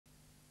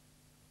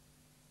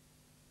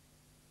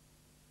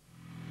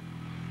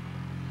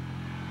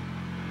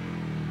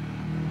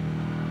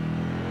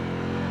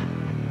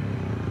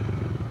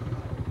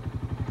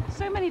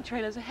Many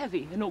trailers are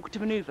heavy and awkward to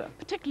manoeuvre,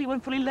 particularly when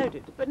fully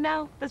loaded, but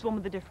now there's one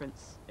with a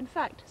difference. In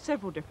fact,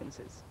 several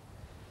differences.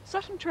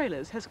 Sutton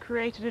Trailers has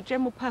created a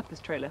general purpose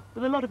trailer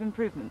with a lot of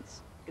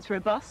improvements. It's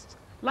robust,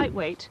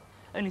 lightweight,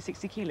 only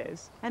 60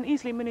 kilos, and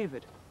easily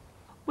manoeuvred.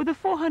 With a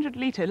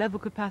 400-litre level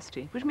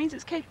capacity, which means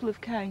it's capable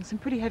of carrying some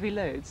pretty heavy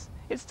loads,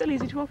 it's still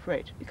easy to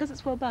operate because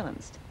it's well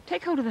balanced.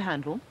 Take hold of the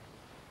handle,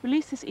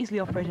 release this easily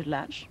operated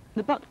latch,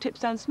 the buck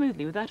tips down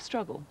smoothly without a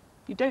struggle.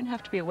 You don't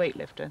have to be a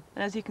weightlifter,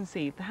 and as you can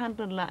see, the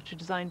handle and latch are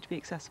designed to be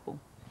accessible.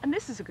 And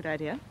this is a good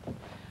idea.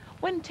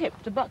 When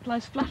tipped, the buck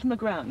lies flat on the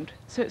ground,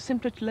 so it's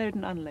simpler to load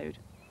and unload.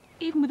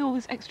 Even with all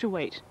this extra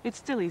weight, it's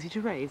still easy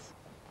to raise.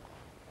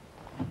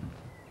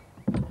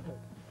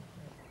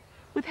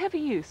 With heavy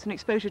use and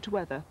exposure to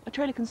weather, a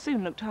trailer can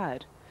soon look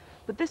tired,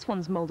 but this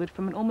one's moulded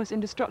from an almost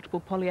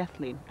indestructible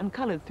polyethylene and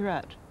coloured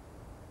throughout.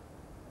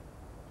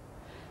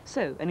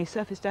 So, any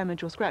surface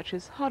damage or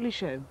scratches hardly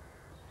show.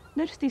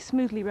 Notice these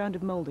smoothly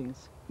rounded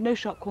mouldings, no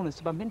sharp corners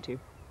to bump into.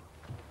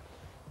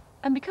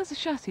 And because the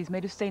chassis is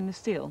made of stainless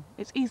steel,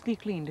 it's easily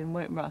cleaned and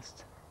won't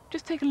rust.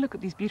 Just take a look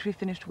at these beautifully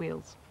finished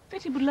wheels.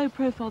 Fitted with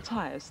low-profile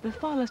tyres, they're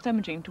far less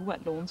damaging to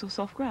wet lawns or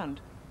soft ground.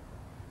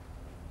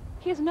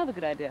 Here's another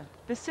good idea.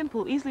 This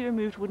simple, easily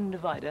removed wooden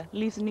divider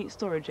leaves a neat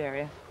storage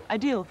area,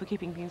 ideal for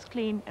keeping things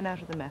clean and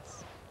out of the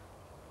mess.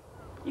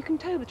 You can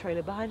tow the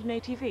trailer behind an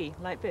ATV,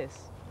 like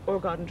this, or a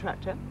garden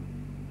tractor,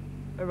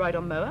 a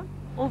ride-on mower,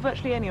 or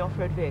virtually any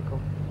off-road vehicle.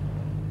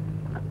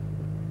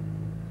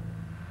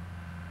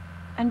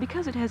 And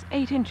because it has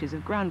 8 inches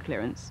of ground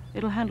clearance,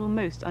 it'll handle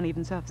most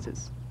uneven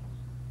surfaces.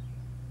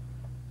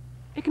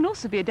 It can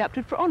also be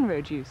adapted for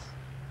on-road use.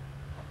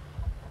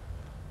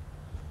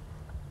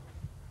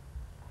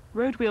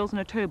 Road wheels and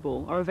a tow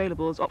ball are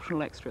available as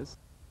optional extras.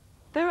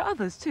 There are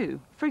others too.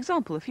 For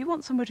example, if you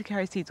want somewhere to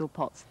carry seeds or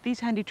pots, these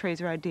handy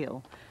trays are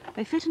ideal.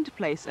 They fit into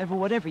place over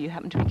whatever you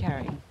happen to be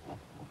carrying.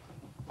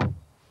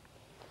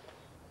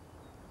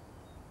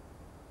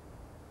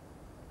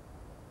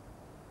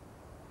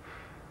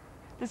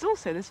 There's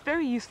also this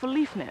very useful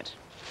leaf net.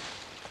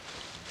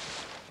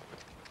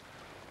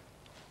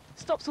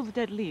 Stops all the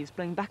dead leaves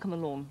blowing back on the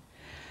lawn.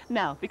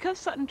 Now, because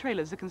Sutton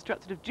Trailers are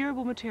constructed of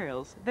durable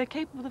materials, they're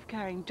capable of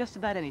carrying just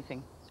about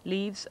anything.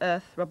 Leaves,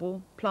 earth,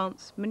 rubble,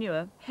 plants,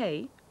 manure,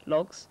 hay,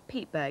 logs,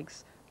 peat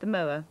bags, the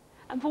mower.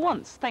 And for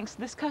once, thanks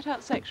to this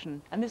cut-out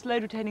section and this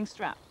load-retaining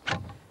strap,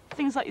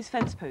 things like these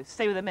fence posts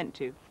stay where they're meant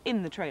to,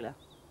 in the trailer.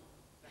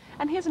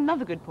 And here's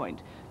another good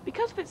point.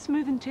 Because of its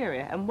smooth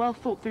interior and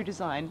well-thought-through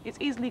design, it's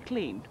easily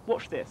cleaned.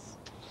 Watch this.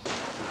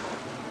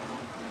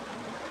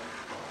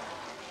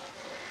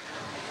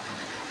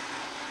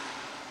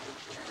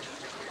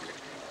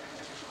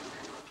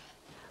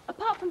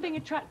 Apart from being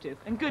attractive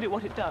and good at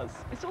what it does,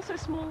 it's also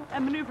small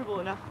and manoeuvrable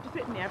enough to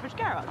fit in the average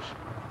garage.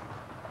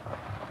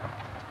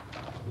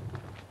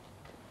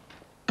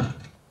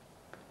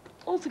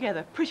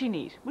 Altogether, pretty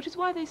neat, which is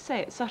why they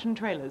say at Sutton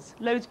Trailers,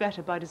 loads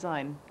better by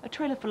design, a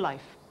trailer for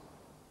life.